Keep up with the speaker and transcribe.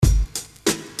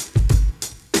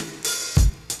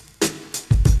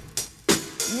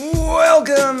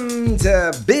Welcome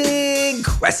to Big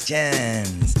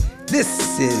Questions.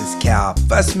 This is Cal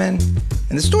Fussman,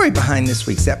 and the story behind this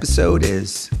week's episode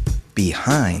is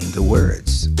Behind the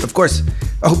Words. Of course,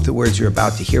 I hope the words you're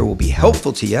about to hear will be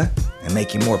helpful to you and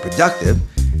make you more productive,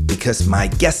 because my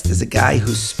guest is a guy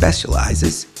who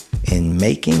specializes in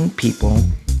making people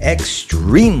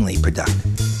extremely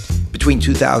productive. Between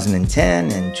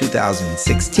 2010 and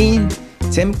 2016,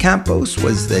 Tim Campos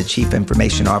was the Chief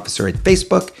Information Officer at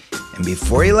Facebook, and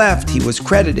before he left, he was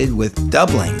credited with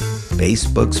doubling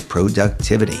Facebook's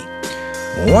productivity.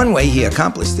 One way he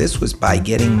accomplished this was by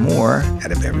getting more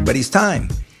out of everybody's time.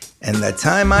 And the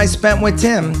time I spent with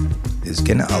Tim is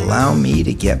going to allow me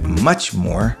to get much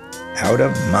more out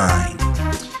of mine.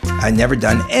 I've never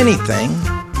done anything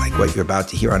like what you're about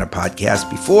to hear on a podcast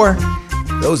before.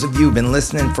 Those of you who've been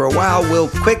listening for a while will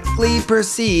quickly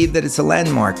perceive that it's a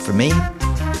landmark for me.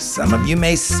 Some of you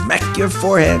may smack your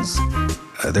foreheads.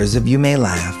 Others of you may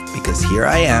laugh, because here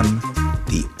I am,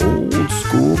 the old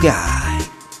school guy,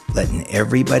 letting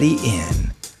everybody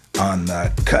in on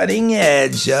the cutting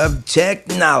edge of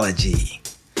technology.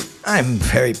 I'm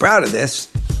very proud of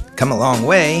this. Come a long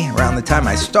way. Around the time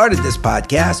I started this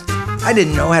podcast, I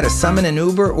didn't know how to summon an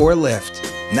Uber or Lyft.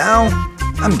 Now,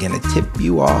 I'm going to tip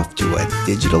you off to a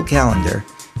digital calendar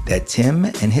that Tim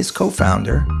and his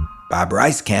co-founder, Bob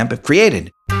Reiskamp, have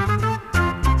created.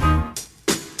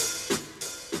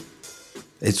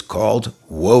 It's called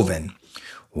Woven.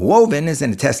 Woven is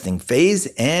in a testing phase,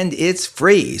 and it's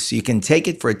free, so you can take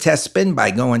it for a test spin by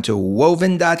going to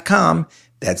woven.com.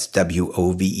 That's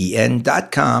WOVEN.com.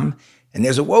 And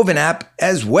there's a Woven app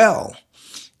as well.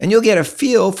 And you'll get a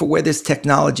feel for where this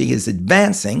technology is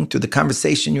advancing through the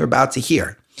conversation you're about to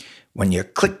hear. When you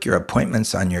click your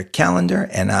appointments on your calendar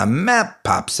and a map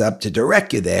pops up to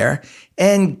direct you there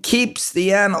and keeps the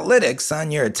analytics on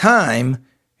your time,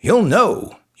 you'll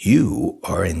know you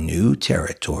are in new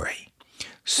territory.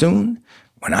 Soon,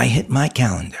 when I hit my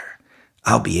calendar,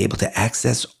 I'll be able to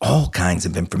access all kinds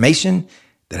of information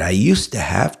that I used to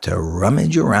have to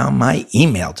rummage around my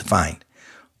email to find.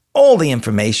 All the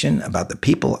information about the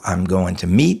people I'm going to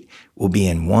meet will be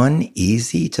in one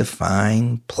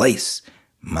easy-to-find place,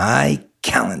 my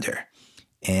calendar.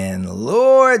 And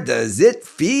Lord, does it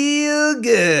feel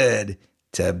good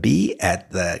to be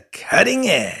at the cutting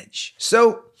edge.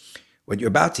 So, what you're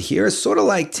about to hear is sort of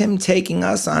like Tim taking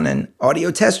us on an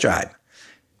audio test drive.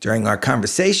 During our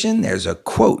conversation, there's a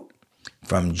quote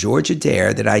from George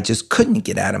Adair that I just couldn't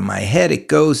get out of my head. It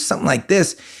goes something like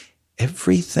this: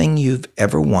 everything you've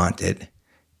ever wanted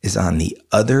is on the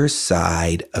other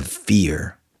side of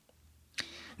fear.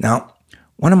 Now,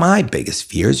 one of my biggest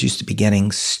fears used to be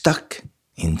getting stuck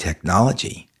in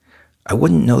technology. I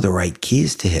wouldn't know the right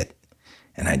keys to hit,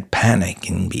 and I'd panic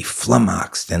and be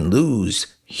flummoxed and lose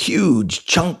huge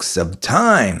chunks of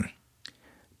time.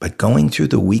 But going through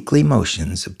the weekly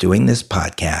motions of doing this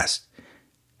podcast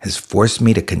has forced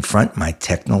me to confront my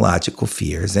technological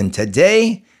fears, and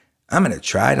today I'm going to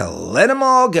try to let them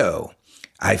all go.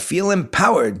 I feel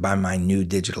empowered by my new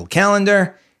digital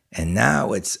calendar, and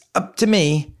now it's up to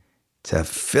me to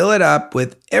fill it up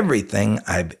with everything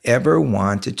I've ever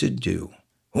wanted to do.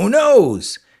 Who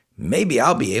knows? Maybe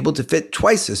I'll be able to fit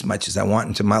twice as much as I want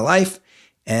into my life,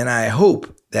 and I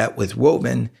hope that with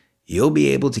Woven, you'll be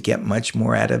able to get much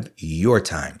more out of your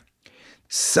time.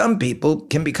 Some people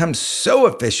can become so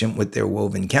efficient with their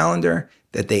Woven calendar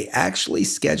that they actually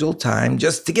schedule time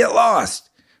just to get lost,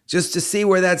 just to see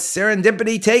where that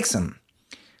serendipity takes them.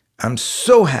 I'm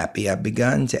so happy I've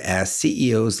begun to ask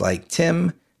CEOs like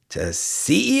Tim to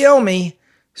CEO me.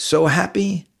 So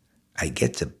happy I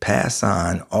get to pass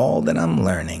on all that I'm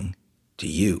learning to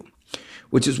you,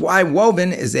 which is why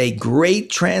Woven is a great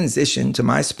transition to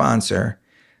my sponsor,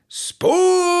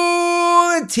 Sportique.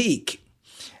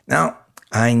 Now,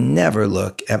 I never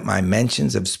look at my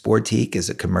mentions of Sportique as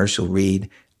a commercial read.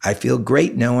 I feel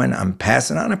great knowing I'm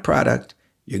passing on a product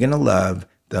you're going to love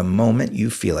the moment you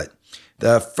feel it.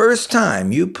 The first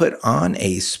time you put on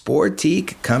a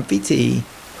Sportique comfy tee,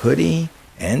 hoodie,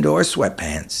 and or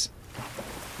sweatpants,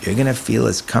 you're going to feel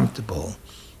as comfortable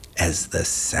as the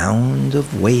sound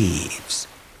of waves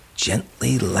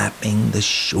gently lapping the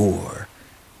shore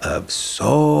of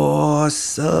Sausalito.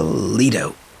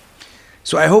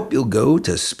 So I hope you'll go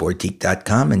to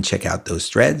Sportique.com and check out those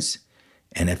threads.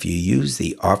 And if you use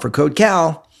the offer code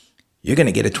CAL, you're going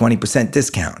to get a 20%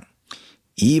 discount.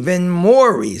 Even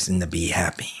more reason to be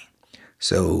happy.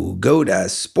 So go to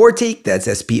Sportique, that's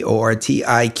Sportique,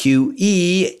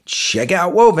 check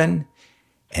out Woven,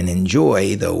 and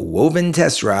enjoy the Woven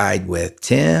test ride with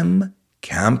Tim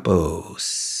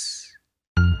Campos.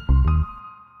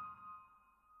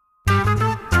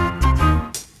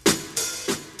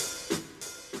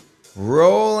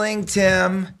 Rolling,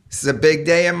 Tim. This is a big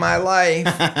day in my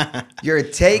life. You're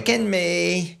taking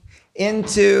me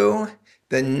into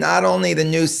not only the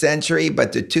new century,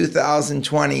 but the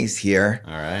 2020s here.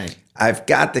 All right. I've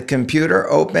got the computer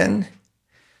open.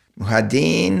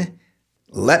 Muhadin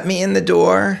let me in the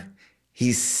door.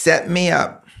 He set me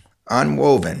up on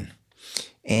Woven.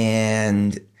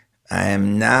 And I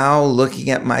am now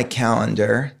looking at my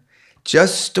calendar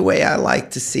just the way I like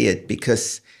to see it,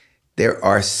 because there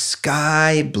are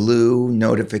sky blue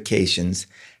notifications.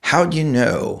 How do you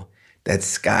know that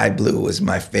sky blue was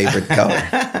my favorite color?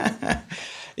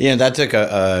 That took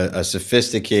a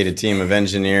sophisticated team of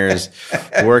engineers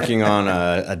working on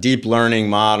a deep learning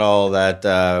model that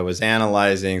was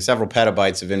analyzing several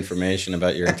petabytes of information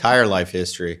about your entire life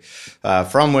history,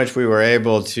 from which we were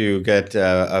able to get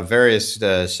a various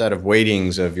set of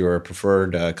weightings of your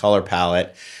preferred color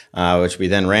palette, which we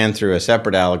then ran through a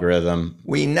separate algorithm.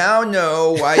 We now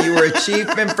know why you were a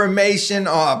chief information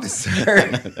officer.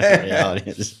 The reality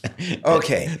is,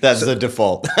 okay, that's the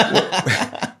default.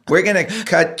 We're going to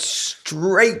cut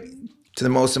straight to the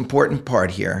most important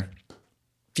part here. A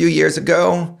few years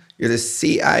ago, you're the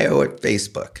CIO at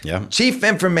Facebook. Yeah. Chief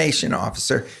Information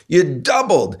Officer. You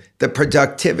doubled the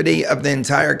productivity of the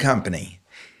entire company.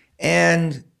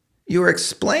 And you were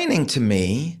explaining to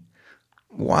me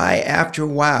why, after a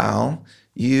while,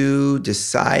 you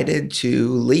decided to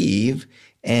leave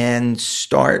and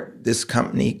start this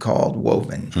company called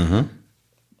Woven. Mm-hmm.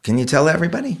 Can you tell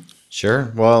everybody?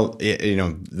 Sure. Well,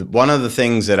 one of the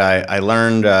things that I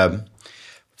learned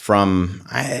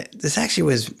this actually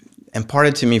was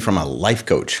imparted to me from a life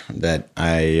coach that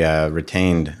I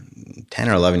retained 10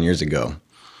 or 11 years ago.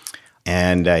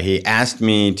 And he asked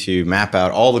me to map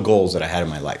out all the goals that I had in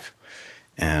my life.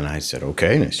 And I said,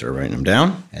 okay. And I started writing them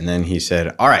down. And then he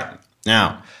said, all right,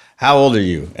 now, how old are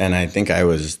you? And I think I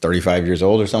was 35 years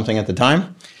old or something at the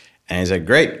time. And he said,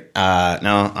 great.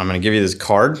 Now I'm going to give you this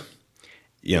card.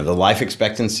 The life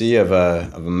expectancy of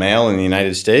a male in the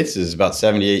United States is about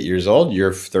 78 years old.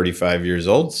 You're 35 years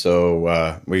old.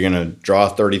 So we're going to draw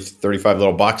 35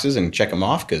 little boxes and check them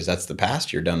off, because that's the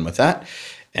past. You're done with that.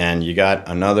 And you got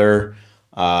another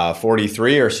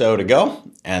 43 or so to go,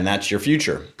 and that's your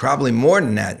future. Probably more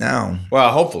than that now.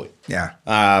 Well, hopefully. Yeah.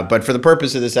 But for the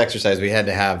purpose of this exercise, we had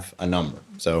to have a number.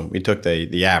 So we took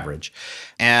the average.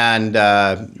 And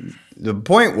the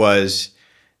point was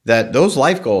that those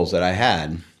life goals that I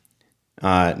had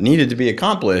needed to be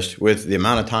accomplished with the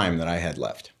amount of time that I had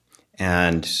left.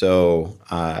 And so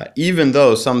even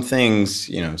though some things,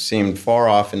 seemed far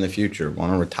off in the future,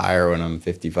 want to retire when I'm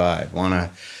 55, want to,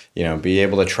 be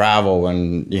able to travel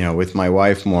when, with my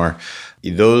wife more,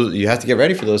 you have to get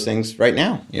ready for those things right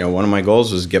now. One of my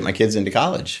goals was get my kids into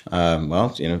college.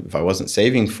 If I wasn't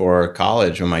saving for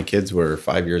college when my kids were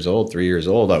 5 years old, 3 years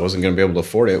old, I wasn't going to be able to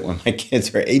afford it when my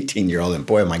kids are 18-year-old. And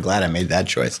boy, am I glad I made that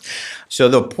choice. So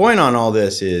the point on all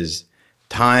this is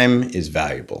time is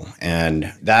valuable.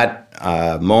 And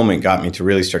that moment got me to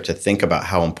really start to think about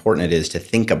how important it is to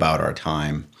think about our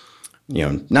time.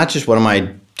 Not just what am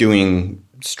I doing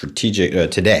strategic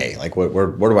today, like where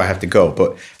do I have to go,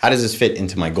 but how does this fit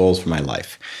into my goals for my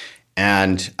life?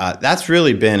 And that's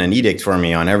really been an edict for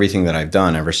me on everything that I've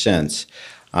done ever since.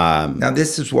 Now,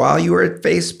 this is while you were at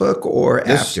Facebook or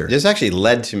after? This actually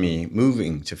led to me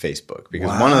moving to Facebook,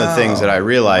 because one of the things that I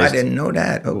realized— I didn't know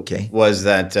that. Okay. Was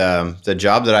that the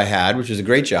job that I had, which was a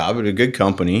great job at a good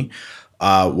company,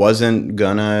 wasn't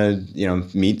gonna,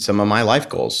 meet some of my life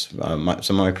goals, some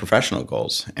of my professional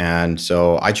goals, and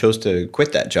so I chose to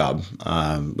quit that job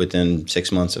within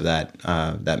 6 months of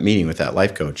that meeting with that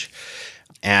life coach.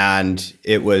 And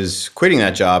it was quitting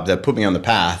that job that put me on the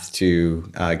path to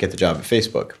get the job at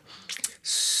Facebook.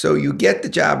 So you get the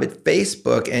job at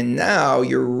Facebook, and now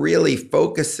you're really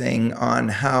focusing on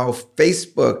how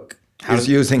Facebook is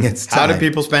using its time. How do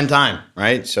people spend time,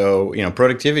 right? So,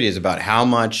 productivity is about how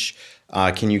much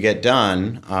can you get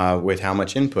done with how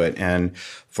much input. And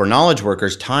for knowledge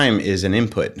workers, time is an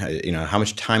input, how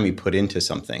much time you put into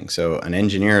something. So an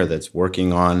engineer that's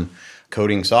working on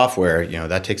coding software,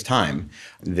 that takes time.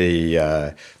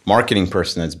 The marketing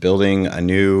person that's building a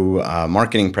new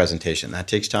marketing presentation, that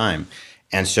takes time.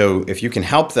 And so if you can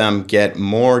help them get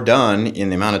more done in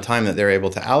the amount of time that they're able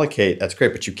to allocate, that's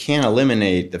great. But you can't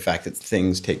eliminate the fact that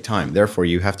things take time. Therefore,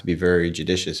 you have to be very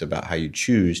judicious about how you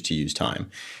choose to use time.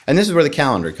 And this is where the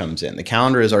calendar comes in. The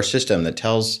calendar is our system that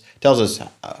tells us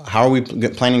how are we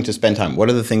planning to spend time? What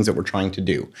are the things that we're trying to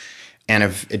do? And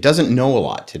if it doesn't know a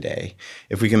lot today,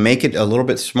 if we can make it a little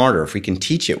bit smarter, if we can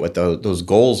teach it what those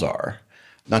goals are,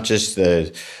 not just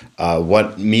the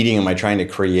what meeting am I trying to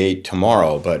create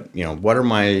tomorrow, but what are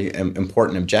my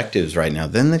important objectives right now,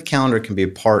 then the calendar can be a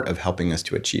part of helping us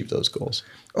to achieve those goals.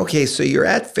 Okay, so you're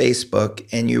at Facebook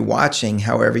and you're watching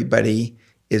how everybody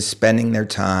is spending their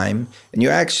time, and you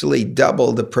actually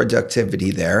double the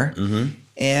productivity there. Mm-hmm.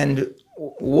 And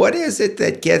what is it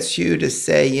that gets you to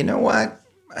say, you know what,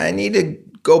 I need to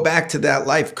go back to that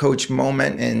life coach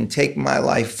moment and take my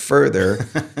life further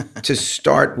to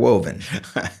start Woven?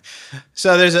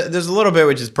 So there's a little bit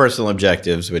which is personal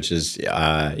objectives, which is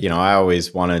I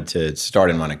always wanted to start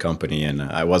and run a company, and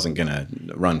I wasn't going to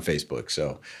run Facebook.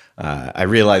 So I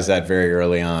realized that very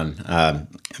early on.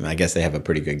 I guess they have a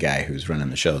pretty good guy who's running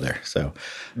the show there. So,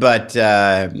 but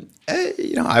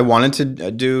I wanted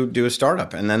to do a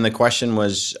startup, and then the question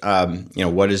was,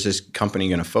 what is this company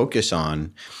going to focus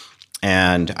on?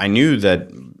 And I knew that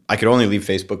I could only leave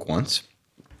Facebook once.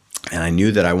 And I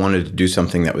knew that I wanted to do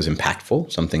something that was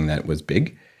impactful, something that was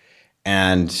big.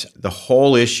 And the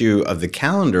whole issue of the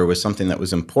calendar was something that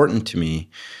was important to me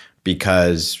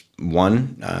because,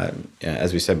 one,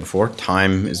 as we said before,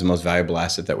 time is the most valuable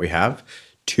asset that we have.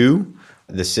 Two,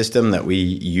 the system that we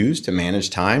use to manage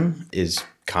time is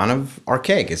kind of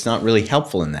archaic. It's not really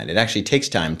helpful in that. It actually takes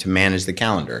time to manage the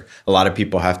calendar. A lot of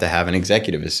people have to have an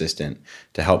executive assistant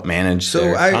to help manage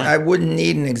their time. I wouldn't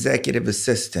need an executive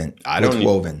assistant with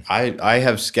Woven. I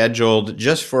have scheduled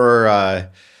just for,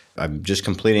 I'm just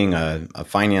completing a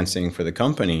financing for the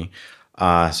company.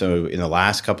 So in the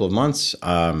last couple of months,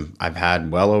 I've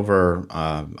had well over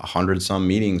 100 some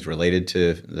meetings related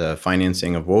to the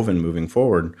financing of Woven moving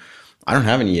forward. I don't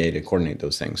have an EA to coordinate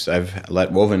those things. So I've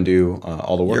let Woven do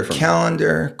all the work for me. Your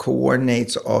calendar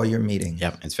coordinates all your meetings.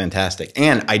 Yep, it's fantastic.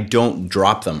 And I don't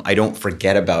drop them. I don't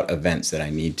forget about events that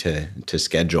I need to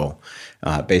schedule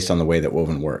based on the way that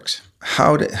Woven works.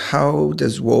 How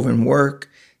does Woven work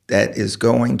that is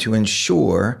going to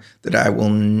ensure that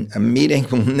a meeting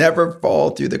will never fall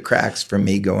through the cracks for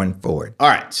me going forward? All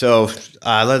right, so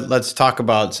let's talk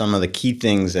about some of the key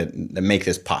things that make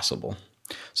this possible.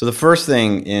 So the first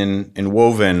thing in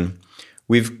Woven,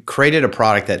 we've created a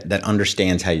product that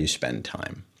understands how you spend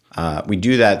time. We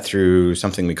do that through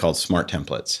something we call smart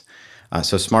templates.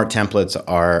 So smart templates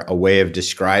are a way of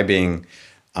describing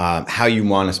how you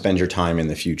want to spend your time in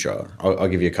the future. I'll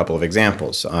give you a couple of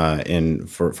examples.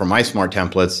 For my smart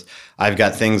templates, I've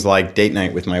got things like date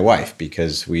night with my wife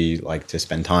because we like to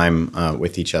spend time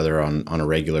with each other on a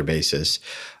regular basis.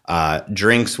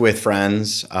 Drinks with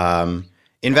friends.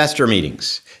 Investor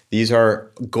meetings. These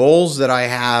are goals that I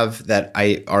have that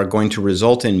are going to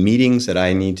result in meetings that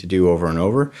I need to do over and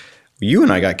over. You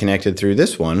and I got connected through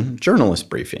this one,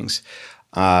 journalist briefings.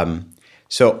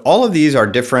 So all of these are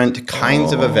different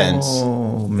kinds of events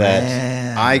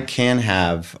that I can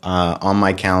have on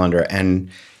my calendar. And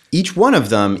each one of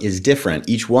them is different.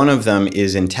 Each one of them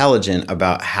is intelligent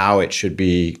about how it should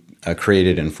be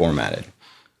created and formatted.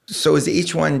 So is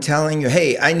each one telling you,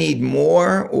 hey, I need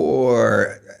more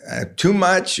or too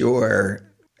much, or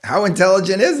how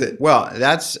intelligent is it? Well,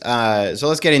 that's so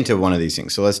let's get into one of these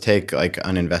things. So let's take like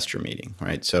an investor meeting,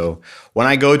 right? So when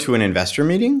I go to an investor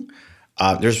meeting,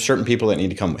 there's certain people that need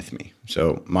to come with me.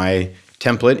 So my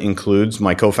template includes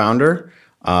my co-founder,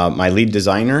 my lead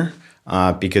designer,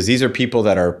 because these are people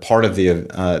that are part of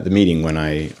the meeting when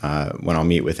I'll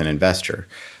meet with an investor.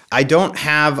 I don't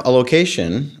have a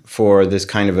location for this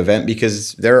kind of event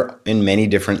because they're in many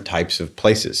different types of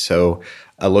places. So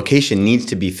a location needs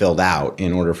to be filled out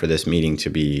in order for this meeting to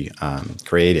be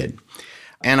created.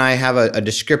 And I have a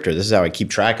descriptor. This is how I keep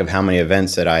track of how many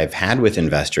events that I've had with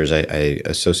investors. I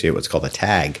associate what's called a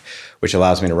tag, which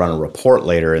allows me to run a report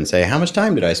later and say, how much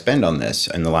time did I spend on this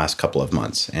in the last couple of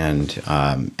months? And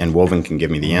Woven can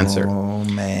give me the answer. Oh,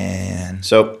 man.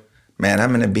 So, man, I'm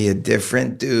going to be a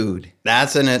different dude.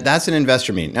 That's an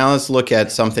investor meeting. Now let's look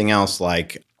at something else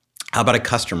like, how about a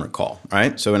customer call,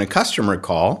 right? So in a customer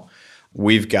call,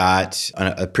 we've got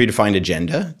a predefined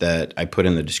agenda that I put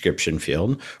in the description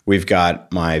field. We've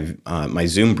got my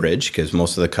Zoom bridge because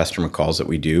most of the customer calls that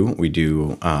we do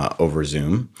over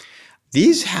Zoom.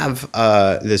 These have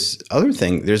this other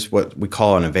thing. There's what we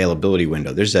call an availability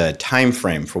window. There's a time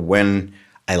frame for when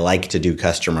I like to do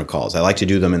customer calls. I like to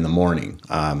do them in the morning.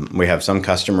 We have some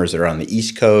customers that are on the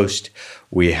East Coast.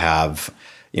 We have,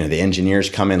 the engineers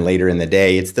come in later in the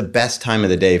day. It's the best time of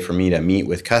the day for me to meet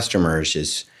with customers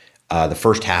is the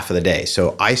first half of the day.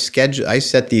 So I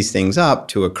set these things up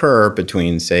to occur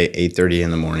between, say, 8:30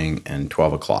 in the morning and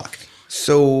 12 o'clock.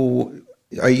 So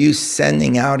are you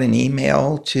sending out an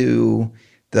email to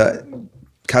the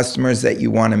customers that you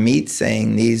want to meet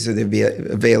saying these are the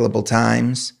available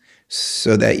times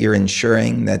so that you're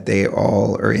ensuring that they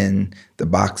all are in the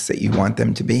box that you want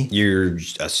them to be? You're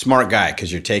a smart guy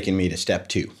because you're taking me to step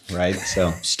 2, right?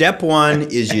 So step 1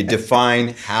 is you define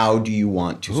how do you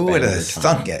want to spend your time. Who would have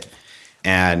thunk it?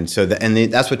 And so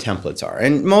that's what templates are.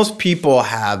 And most people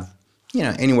have,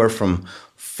 anywhere from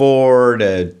 4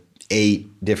 to 8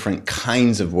 different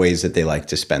kinds of ways that they like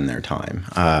to spend their time.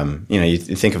 You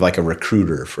think of like a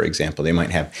recruiter, for example. They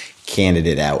might have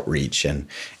candidate outreach and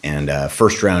a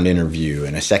first round interview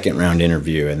and a second round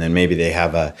interview, and then maybe they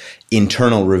have a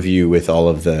internal review with all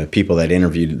of the people that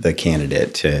interviewed the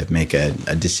candidate to make a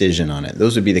decision on it.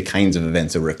 Those would be the kinds of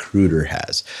events a recruiter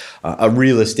has. A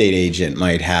real estate agent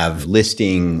might have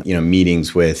listing,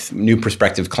 meetings with new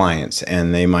prospective clients,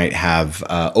 and they might have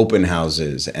open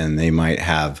houses, and they might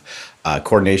have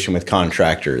coordination with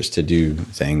contractors to do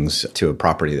things to a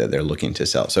property that they're looking to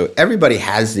sell. So everybody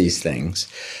has these things.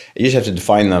 You just have to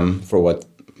define them for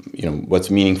what's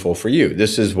meaningful for you.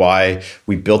 This is why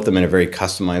we built them in a very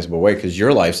customizable way, because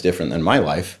your life's different than my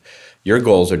life. Your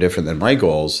goals are different than my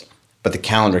goals, but the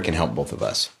calendar can help both of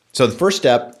us. So the first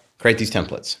step, create these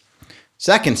templates.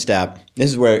 Second step,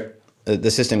 this is where the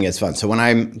system gets fun. So when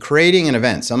I'm creating an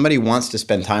event, somebody wants to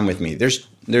spend time with me.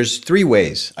 There's 3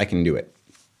 ways I can do it.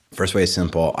 First way is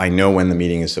simple. I know when the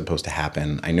meeting is supposed to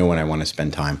happen. I know when I want to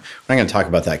spend time. We're not going to talk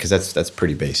about that because that's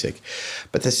pretty basic.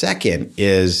 But the second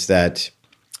is that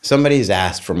somebody's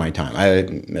asked for my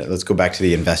time. Let's go back to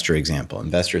the investor example.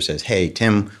 Investor says, "Hey,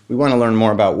 Tim, we want to learn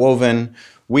more about Woven.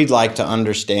 We'd like to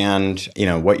understand,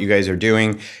 what you guys are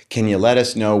doing. Can you let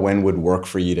us know when would work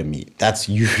for you to meet?" That's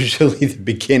usually the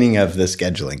beginning of the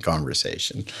scheduling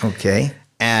conversation. Okay.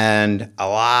 And a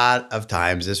lot of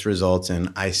times this results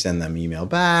in I send them email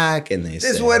back and they say,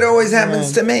 This is what always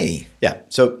happens to me. Yeah.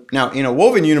 So now in a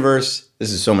Woven universe, this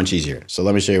is so much easier. So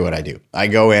let me show you what I do. I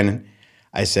go in,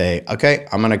 I say, okay,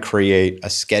 I'm going to create a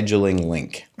scheduling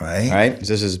link. Right?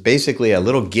 So this is basically a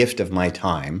little gift of my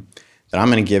time that I'm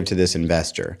going to give to this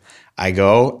investor. I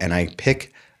go and I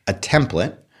pick a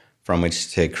template from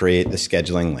which to create the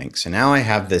scheduling link. So now I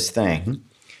have this thing.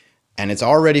 And it's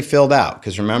already filled out,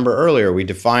 because remember earlier we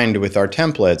defined with our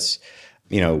templates,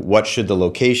 what should the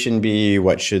location be,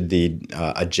 what should the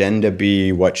agenda be,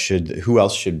 who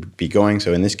else should be going.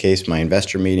 So in this case, my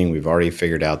investor meeting, we've already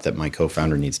figured out that my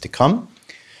co-founder needs to come.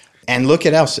 And look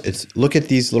at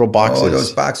these little boxes. Oh,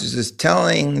 those boxes is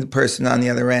telling the person on the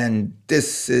other end,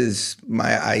 this is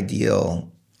my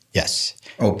ideal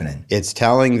opening. It's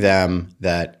telling them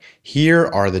that here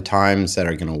are the times that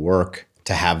are going to work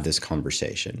to have this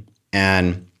conversation.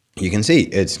 And you can see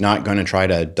it's not going to try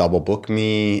to double book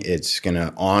me. It's going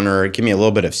to give me a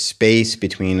little bit of space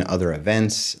between other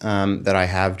events that I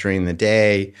have during the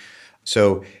day.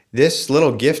 So this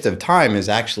little gift of time is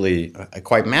actually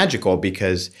quite magical,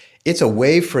 because it's a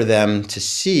way for them to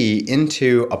see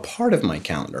into a part of my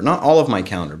calendar, not all of my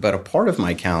calendar, but a part of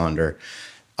my calendar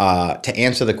to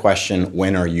answer the question,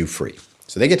 when are you free?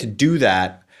 So they get to do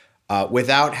that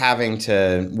without having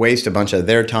to waste a bunch of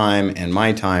their time and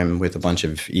my time with a bunch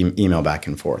of email back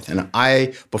and forth. And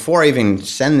before I even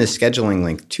send this scheduling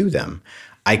link to them,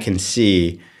 I can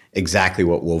see exactly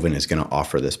what Woven is going to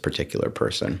offer this particular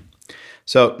person.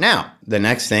 So now the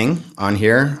next thing on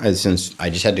here is, since I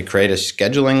just had to create a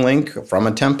scheduling link from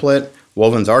a template,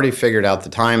 Woven's already figured out the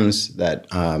times that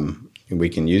we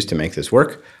can use to make this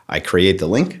work. I create the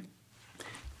link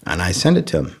and I send it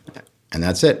to them, and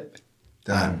that's it.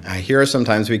 Here are some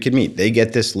times we could meet. They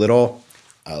get this little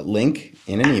link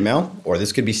in an email, or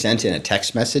this could be sent in a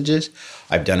text messages.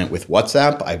 I've done it with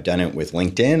WhatsApp. I've done it with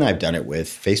LinkedIn. I've done it with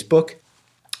Facebook.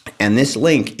 And this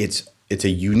link, it's a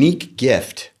unique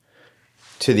gift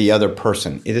to the other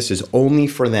person. This is only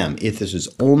for them. This is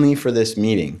only for this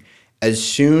meeting. As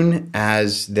soon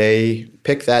as they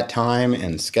pick that time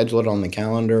and schedule it on the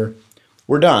calendar,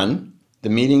 we're done. The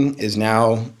meeting is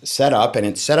now set up, and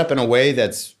it's set up in a way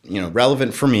that's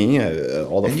relevant for me.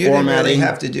 All the and you formatting. didn't really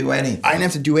have to do anything. I didn't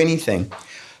have to do anything.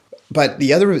 But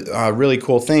the other really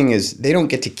cool thing is they don't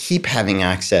get to keep having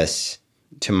access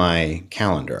to my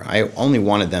calendar. I only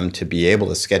wanted them to be able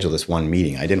to schedule this one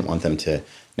meeting. I didn't want them to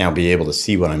now be able to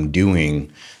see what I'm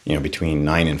doing, between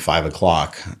 9 and 5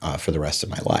 o'clock for the rest of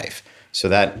my life. So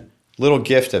that little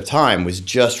gift of time was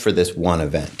just for this one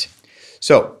event.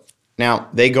 So now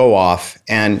they go off,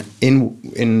 and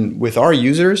with our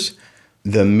users,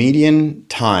 the median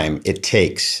time it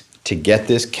takes to get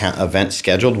this event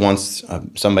scheduled once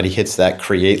somebody hits that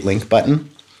create link button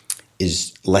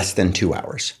is less than 2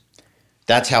 hours.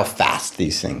 That's how fast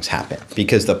these things happen,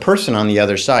 because the person on the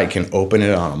other side can open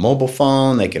it on a mobile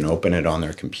phone, they can open it on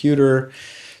their computer.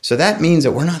 So that means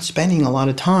that we're not spending a lot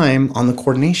of time on the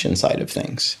coordination side of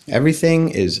things. Everything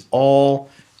is all,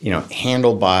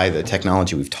 handled by the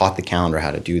technology. We've taught the calendar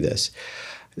how to do this.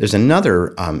 There's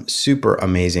another super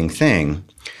amazing thing,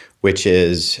 which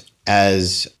is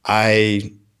as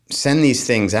I send these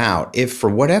things out, if for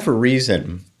whatever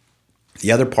reason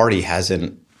the other party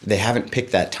haven't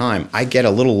picked that time, I get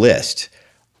a little list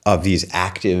of these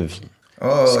active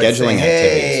scheduling activities.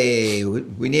 Hey,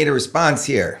 we need a response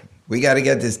here. We got to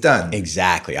get this done.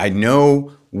 Exactly. I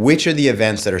know which are the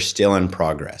events that are still in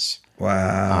progress.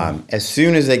 Wow. As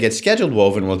soon as they get scheduled,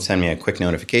 Woven will send me a quick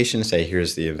notification to say,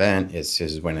 here's the event. This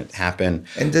is when it happened.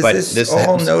 And does this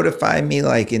all notify me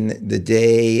like in the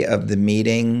day of the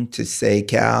meeting to say,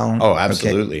 Cal? Oh,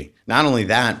 absolutely. Okay. Not only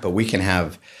that, but we can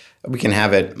have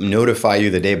it notify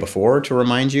you the day before to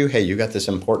remind you, hey, you got this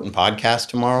important podcast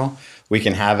tomorrow. We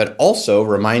can have it also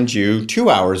remind you 2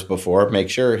 hours before, make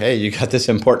sure, hey, you got this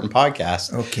important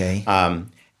podcast. Okay.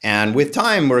 And with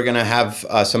time, we're going to have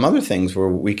some other things where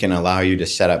we can allow you to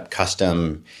set up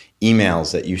custom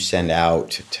emails that you send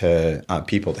out to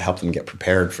people to help them get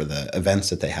prepared for the events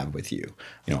that they have with you.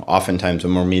 Oftentimes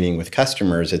when we're meeting with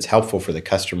customers, it's helpful for the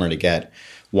customer to get,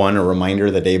 one, a reminder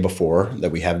the day before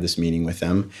that we have this meeting with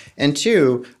them, and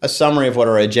two, a summary of what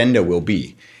our agenda will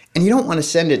be. And you don't want to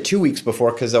send it 2 weeks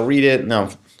before because they'll read it. No,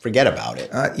 forget about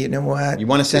it. You know what? You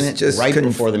want to send it right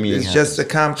before the meeting happens. It's just a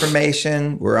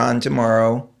confirmation. We're on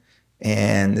tomorrow,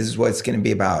 and this is what it's going to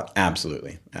be about.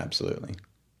 Absolutely. Absolutely.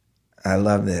 I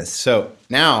love this. So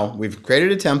now we've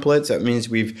created a template. So that means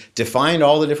we've defined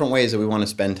all the different ways that we want to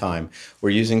spend time. We're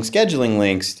using scheduling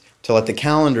links to let the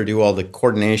calendar do all the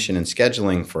coordination and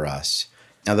scheduling for us.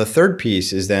 Now, the third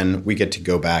piece is then we get to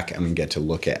go back and we get to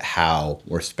look at how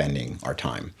we're spending our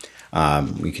time.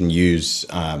 We can use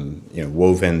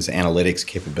Woven's analytics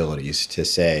capabilities to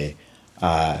say,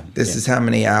 this is how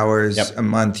many hours a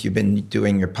month you've been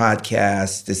doing your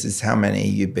podcast. This is how many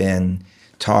you've been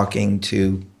talking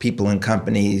to people and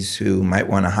companies who might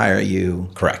want to hire you.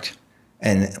 Correct.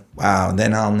 And wow,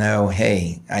 then I'll know,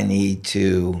 hey, I need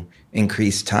to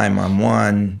increase time on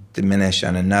one, diminish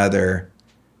on another.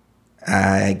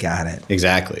 I got it.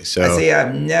 Exactly. So I see,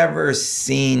 I've never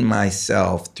seen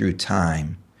myself through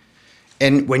time.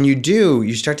 And when you do,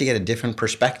 you start to get a different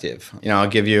perspective. I'll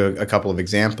give you a couple of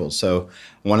examples. So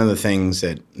one of the things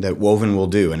that Woven will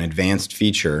do, an advanced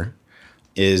feature,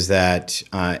 is that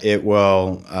it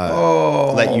will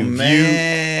let you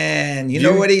view. You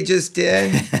know what he just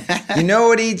did? You know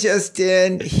what he just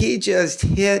did? He just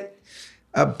hit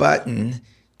a button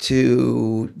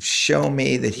to show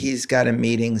me that he's got a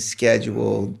meeting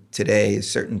scheduled today, a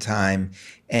certain time,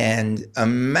 and a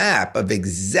map of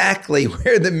exactly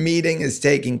where the meeting is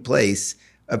taking place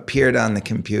appeared on the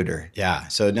computer. Yeah.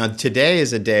 So now today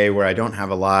is a day where I don't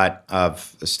have a lot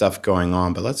of stuff going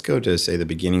on, but let's go to, say, the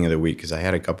beginning of the week, because I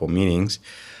had a couple meetings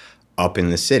up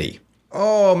in the city.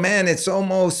 Oh, man, it's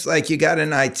almost like you got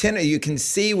an itinerary. You can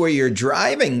see where you're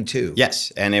driving to.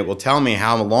 Yes, and it will tell me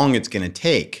how long it's going to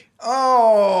take.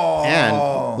 Oh.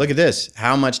 And look at this.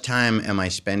 How much time am I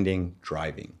spending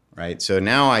driving? Right. So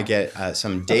now I get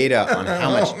some data on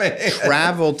how much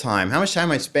travel time, how much time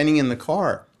am I spending in the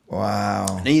car? Wow.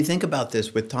 And you think about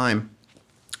this with time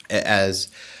as,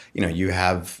 you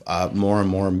have more and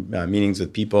more meetings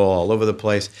with people all over the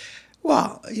place.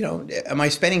 Well, am I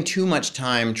spending too much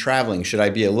time traveling? Should I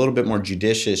be a little bit more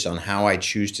judicious on how I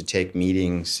choose to take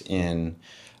meetings in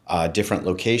different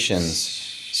locations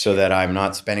so that I'm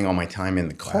not spending all my time in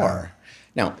the car? Wow.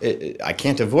 Now, I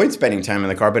can't avoid spending time in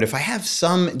the car, but if I have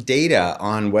some data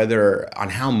on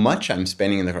how much I'm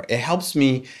spending in the car, it helps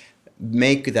me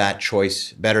make that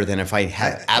choice better than if I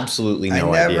had absolutely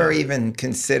no idea. I never even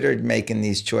considered making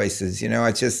these choices.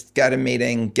 I just got a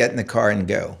meeting, get in the car and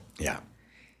go. Yeah.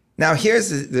 Now, here's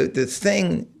the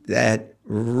thing that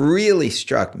really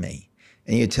struck me,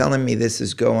 and you're telling me this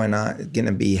is going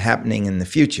to be happening in the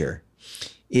future,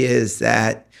 is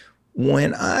that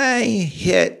when I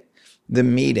hit the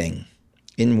meeting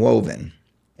in Woven,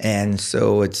 and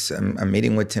so I'm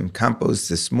meeting with Tim Campos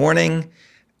this morning.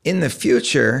 In the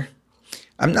future,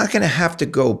 I'm not going to have to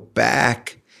go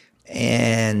back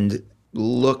and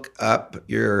look up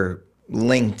your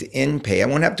LinkedIn page. I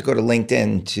won't have to go to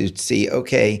LinkedIn to see,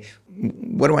 okay,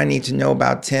 what do I need to know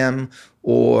about Tim,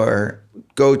 or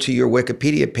go to your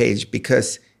Wikipedia page,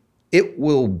 because it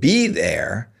will be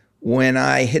there when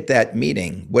I hit that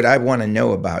meeting, what I want to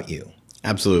know about you.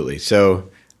 Absolutely. So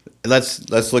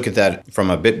let's look at that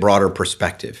from a bit broader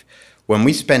perspective. When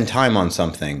we spend time on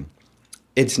something,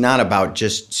 it's not about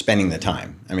just spending the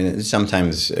time. I mean,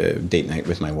 sometimes date night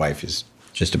with my wife is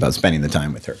just about spending the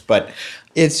time with her. But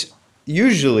it's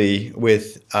usually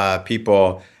with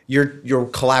people, you're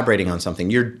collaborating on something.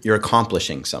 You're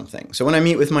accomplishing something. So when I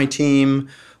meet with my team,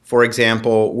 for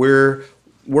example, we're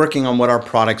working on what our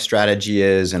product strategy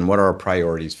is and what are our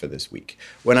priorities for this week.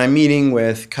 When I'm meeting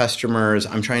with customers,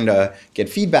 I'm trying to get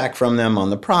feedback from them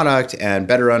on the product and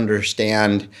better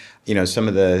understand, some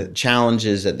of the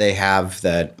challenges that they have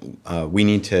that we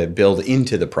need to build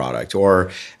into the product,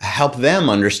 or help them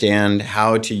understand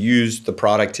how to use the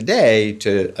product today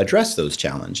to address those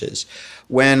challenges.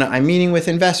 When I'm meeting with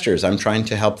investors, I'm trying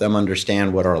to help them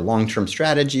understand what our long-term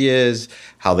strategy is,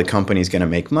 how the company's going to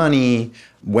make money,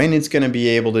 when it's going to be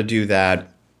able to do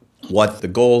that, what the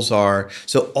goals are.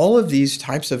 So all of these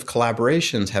types of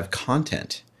collaborations have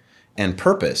content and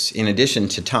purpose in addition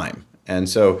to time. And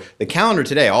so the calendar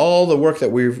today, all the work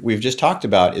that we've just talked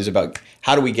about is about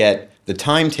how do we get the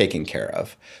time taken care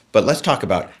of. But let's talk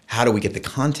about how do we get the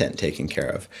content taken care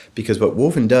of. Because what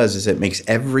Woven does is it makes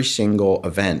every single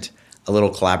event a little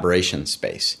collaboration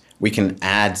space. We can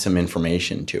add some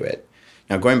information to it.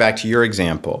 Now, going back to your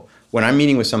example, when I'm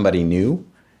meeting with somebody new,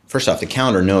 first off, the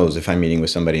calendar knows if I'm meeting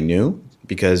with somebody new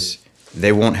because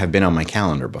they won't have been on my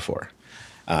calendar before.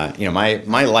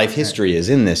 My life history is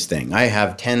in this thing. I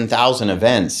have 10,000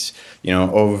 events,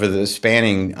 over the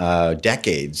spanning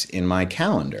decades in my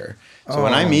calendar. So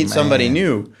when I meet somebody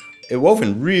new,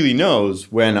 Woven really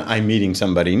knows when I'm meeting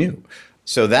somebody new.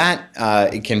 So that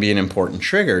it can be an important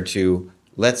trigger to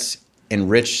let's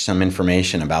enrich some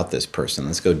information about this person.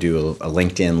 Let's go do a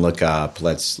LinkedIn lookup.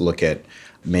 Let's look at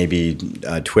maybe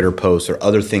Twitter posts or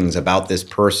other things about this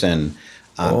person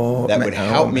that would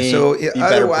help me. So be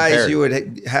otherwise, better you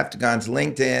would have to go on to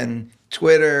LinkedIn,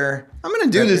 Twitter. I'm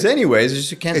going to do this anyways.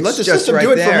 Just can't let the system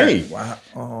do it for me.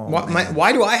 Wow.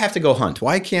 Why do I have to go hunt?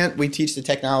 Why can't we teach the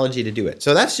technology to do it?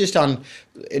 So that's just on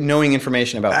knowing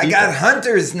information about people. I got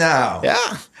hunters now.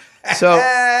 Yeah. So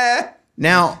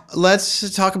now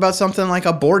let's talk about something like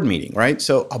a board meeting, right?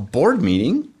 So a board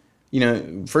meeting,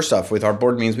 first off, with our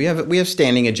board meetings, we have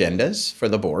standing agendas for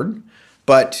the board,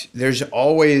 but there's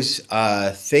always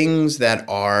things that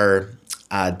are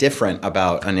different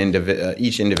about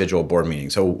each individual board meeting.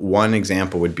 So one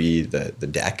example would be the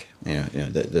deck,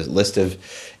 the list of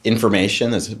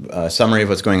information, that's a summary of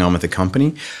what's going on with the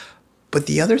company. But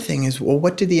the other thing is, well,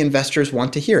 what do the investors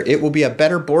want to hear? It will be a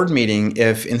better board meeting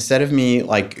if instead of me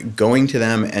going to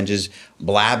them and just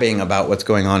blabbing about what's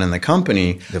going on in the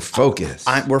company, the focus.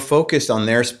 We're focused on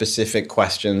their specific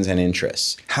questions and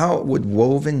interests. How would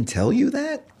Woven tell you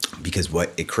that? Because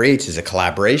what it creates is a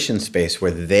collaboration space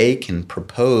where they can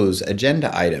propose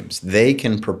agenda items. They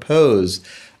can propose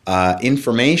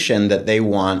information that they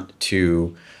want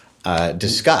to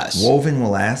discuss. Woven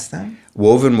will ask them?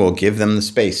 Woven will give them the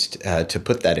space to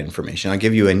put that information. I'll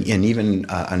give you an even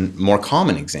a more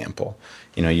common example.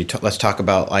 Let's talk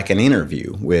about like an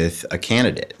interview with a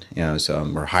candidate. So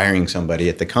we're hiring somebody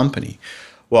at the company.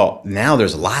 Well, now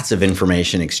there's lots of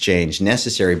information exchange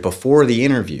necessary before the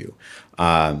interview.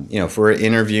 If we're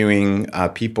interviewing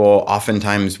people,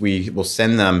 oftentimes we will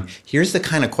send them, here's the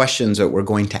kind of questions that we're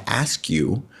going to ask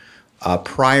you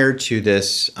prior to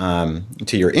this, to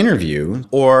your interview,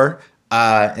 or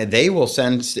they will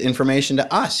send information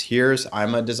to us.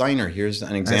 I'm a designer. Here's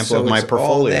an example of my portfolio.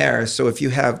 All there. So if you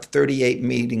have 38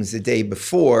 meetings the day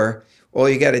before, all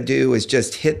you got to do is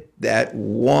just hit that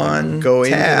one Go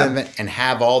tab into them and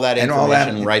have all that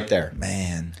information right there.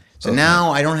 Man. So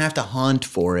now I don't have to hunt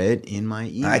for it in my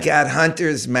email. I got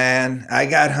hunters, man. I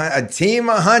got a team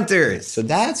of hunters. So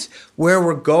that's where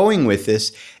we're going with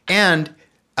this. And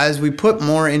as we put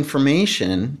more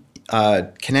information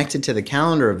connected to the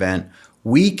calendar event,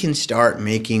 we can start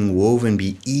making Woven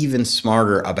be even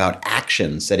smarter about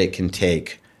actions that it can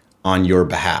take on your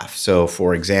behalf. So,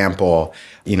 for example,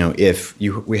 if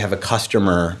we have a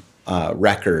customer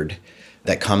record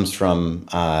that comes from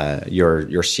your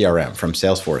CRM, from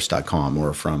Salesforce.com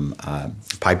or from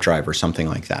Pipedrive or something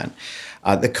like that,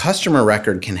 the customer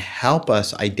record can help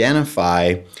us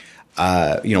identify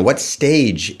what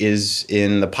stage is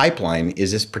in the pipeline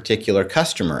is this particular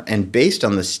customer. And based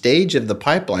on the stage of the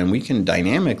pipeline, we can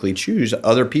dynamically choose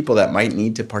other people that might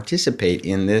need to participate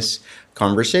in this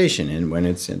conversation. And when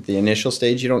it's at the initial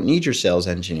stage, you don't need your sales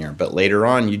engineer, but later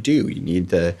on you do. You need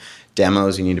the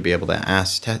demos, you need to be able to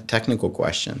ask technical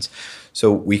questions.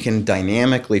 So we can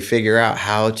dynamically figure out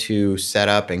how to set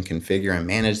up and configure and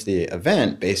manage the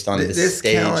event based on this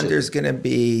stage. This calendar is going to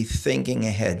be thinking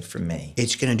ahead for me.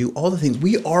 It's going to do all the things.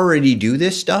 We already do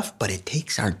this stuff, but it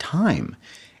takes our time.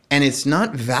 And it's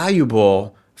not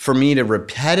valuable for me to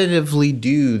repetitively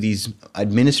do these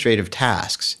administrative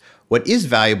tasks. What is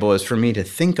valuable is for me to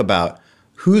think about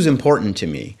who's important to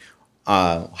me.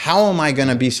 how am I going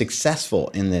to be successful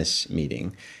in this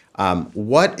meeting?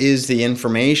 What is the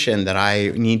information that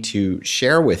I need to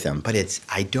share with them? But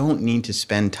I don't need to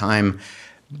spend time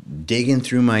digging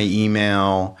through my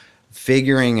email,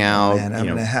 figuring out, Man, I'm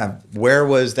going to have where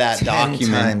was that 10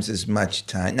 document? times as much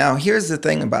time. Now, here's the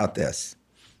thing about this.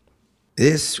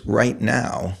 This right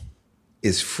now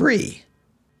is free.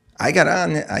 I got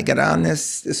on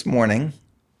this morning,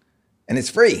 and it's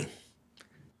free.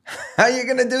 How are you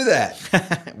going to do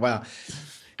that? Well,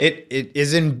 it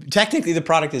is technically the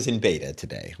product is in beta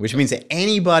today, which means that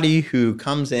anybody who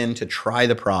comes in to try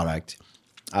the product,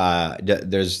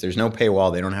 there's no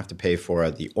paywall. They don't have to pay for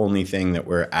it. The only thing that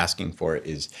we're asking for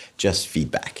is just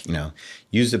feedback.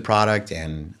 Use the product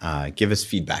and give us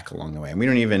feedback along the way. And we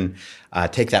don't even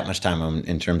take that much time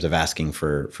in terms of asking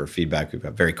for feedback. We've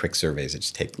got very quick surveys that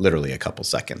just take literally a couple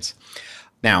seconds.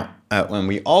 Now, when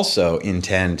we also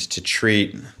intend to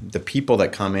treat the people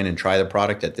that come in and try the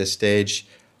product at this stage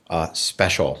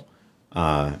special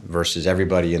versus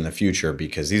everybody in the future,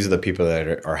 because these are the people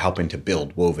that are helping to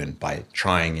build Woven by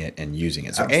trying it and using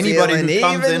it. So anybody who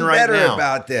comes in right now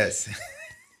about this.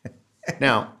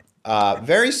 Now,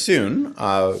 very soon,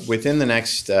 within the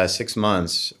next 6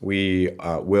 months, we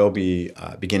will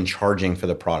begin charging for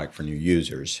the product for new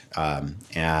users,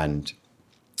 and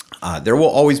there will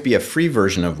always be a free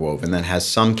version of Woven that has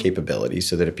some capability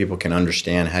so that if people can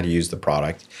understand how to use the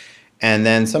product. And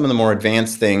then some of the more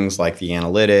advanced things like the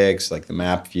analytics, like the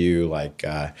map view, like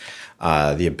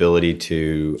the ability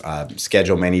to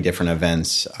schedule many different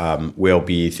events will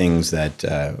be things that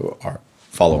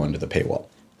follow under the paywall.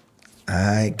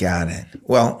 I got it.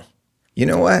 Well, you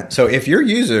know what? So if your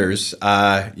users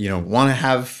want to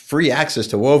have free access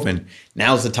to Woven,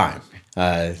 now's the time.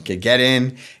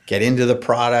 Get into the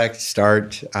product,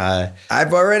 start.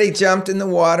 I've already jumped in the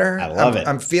water. I love it.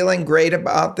 I'm feeling great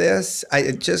about this.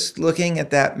 Just looking at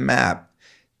that map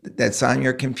that's on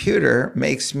your computer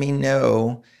makes me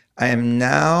know I am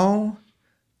now,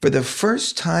 for the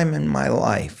first time in my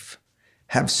life,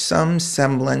 have some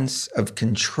semblance of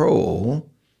control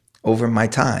over my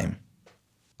time.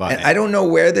 But And I don't know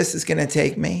where this is going to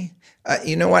take me.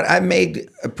 You know what? I made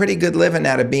a pretty good living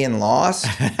out of being lost.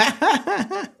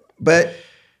 But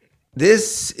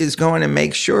this is going to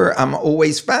make sure I'm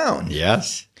always found.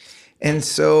 Yes. And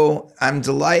so I'm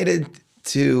delighted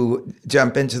to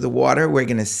jump into the water. We're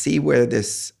going to see where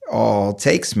this all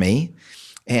takes me.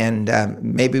 And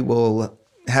maybe we'll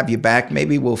have you back.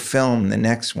 Maybe we'll film the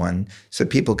next one so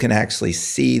people can actually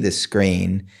see the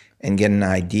screen and get an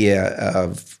idea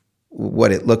of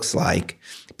what it looks like.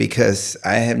 Because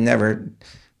I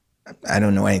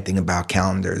don't know anything about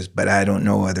calendars, but I don't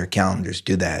know other calendars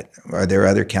do that. Are there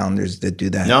other calendars that do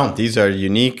that? No, these are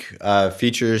unique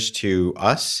features to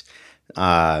us.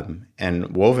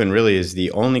 And Woven really is the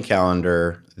only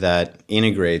calendar that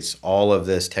integrates all of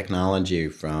this technology,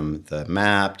 from the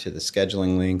map to the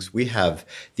scheduling links. We have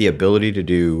the ability to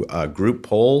do group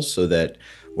polls so that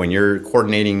when you're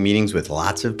coordinating meetings with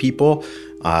lots of people,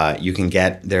 you can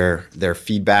get their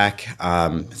feedback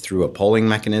through a polling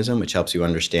mechanism, which helps you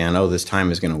understand, this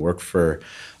time is going to work for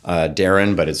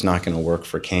Darren, but it's not going to work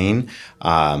for Kane.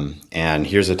 And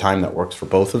here's a time that works for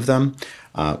both of them.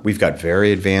 We've got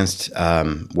very advanced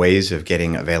ways of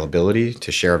getting availability,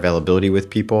 to share availability with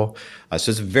people. So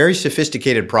it's a very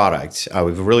sophisticated product.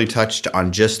 We've really touched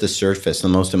on just the surface, the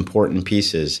most important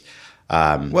pieces.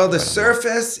 Well, the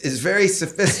surface is very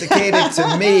sophisticated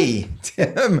to me,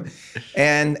 Tim.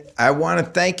 And I want to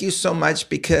thank you so much,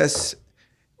 because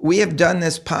we have done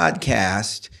this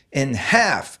podcast in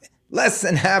less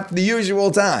than half the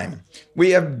usual time.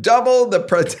 We have doubled the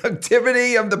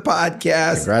productivity of the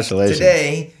podcast Congratulations.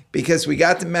 Today, because we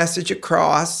got the message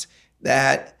across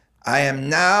that I am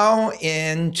now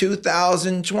in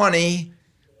 2020,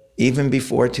 even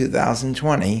before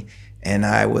 2020, and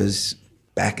I was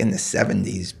back in the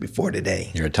 70s before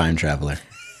today. You're a time traveler.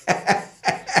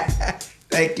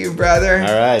 Thank you, brother.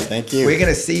 All right, thank you. We're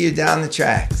going to see you down the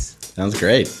tracks. Sounds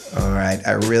great. All right,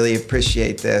 I really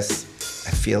appreciate this.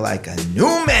 I feel like a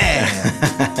new man.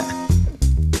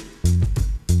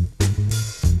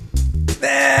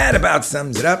 That about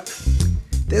sums it up.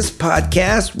 This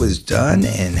podcast was done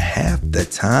in half the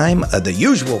time of the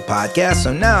usual podcast,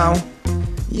 so now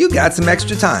you got some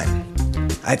extra time.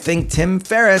 I think Tim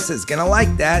Ferriss is going to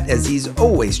like that, as he's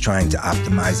always trying to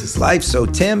optimize his life. So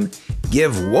Tim,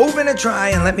 give Woven a try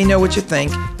and let me know what you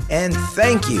think. And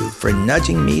thank you for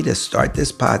nudging me to start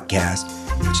this podcast,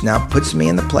 which now puts me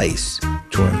in the place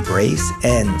to embrace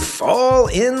and fall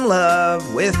in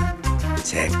love with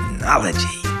technology.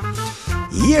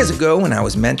 Years ago, when I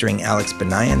was mentoring Alex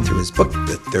Benayan through his book,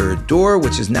 The Third Door,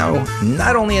 which is now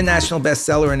not only a national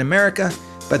bestseller in America,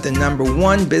 but the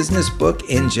 #1 business book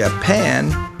in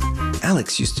Japan,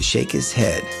 Alex used to shake his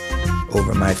head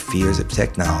over my fears of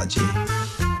technology.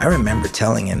 I remember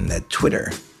telling him that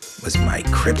Twitter was my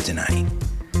kryptonite.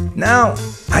 Now,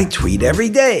 I tweet every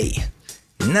day.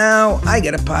 Now, I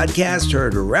get a podcast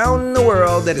heard around the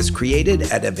world that is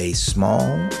created out of a small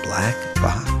black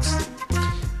box.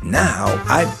 Now,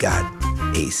 I've got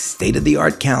a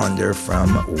state-of-the-art calendar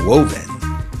from Woven.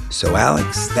 So,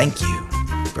 Alex, thank you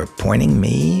for pointing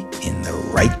me in the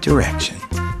right direction.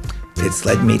 It's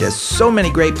led me to so many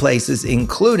great places,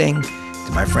 including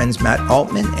to my friends Matt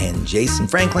Altman and Jason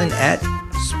Franklin at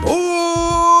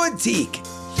Sportique.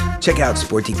 Check out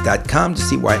Sportique.com to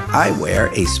see why I wear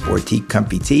a Sportique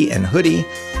comfy tee and hoodie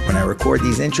when I record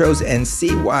these intros, and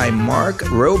see why Mark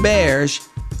Roberge,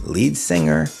 lead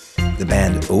singer of the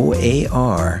band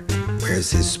OAR, wears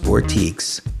his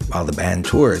Sportiques while the band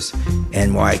tours,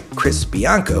 and why Chris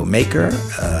Bianco, maker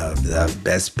of the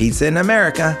best pizza in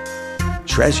America,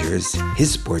 treasures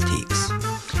his Sportiques.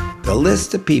 The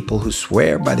list of people who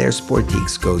swear by their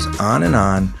Sportiques goes on and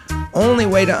on. Only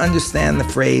way to understand the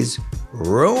phrase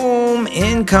roam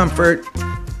in comfort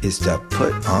is to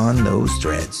put on those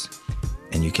threads.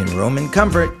 And you can roam in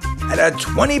comfort at a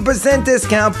 20%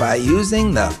 discount by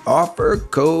using the offer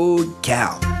code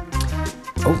CAL.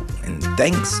 Oh, and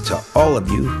thanks to all of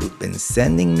you who've been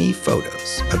sending me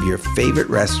photos of your favorite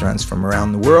restaurants from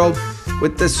around the world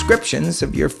with descriptions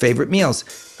of your favorite meals.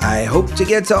 I hope to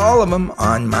get to all of them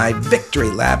on my victory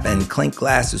lap and clink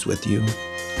glasses with you.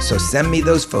 So send me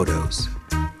those photos.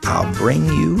 I'll bring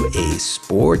you a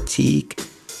Sportique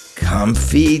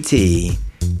comfy tee,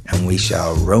 and we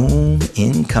shall roam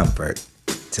in comfort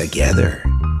together.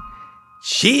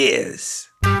 Cheers!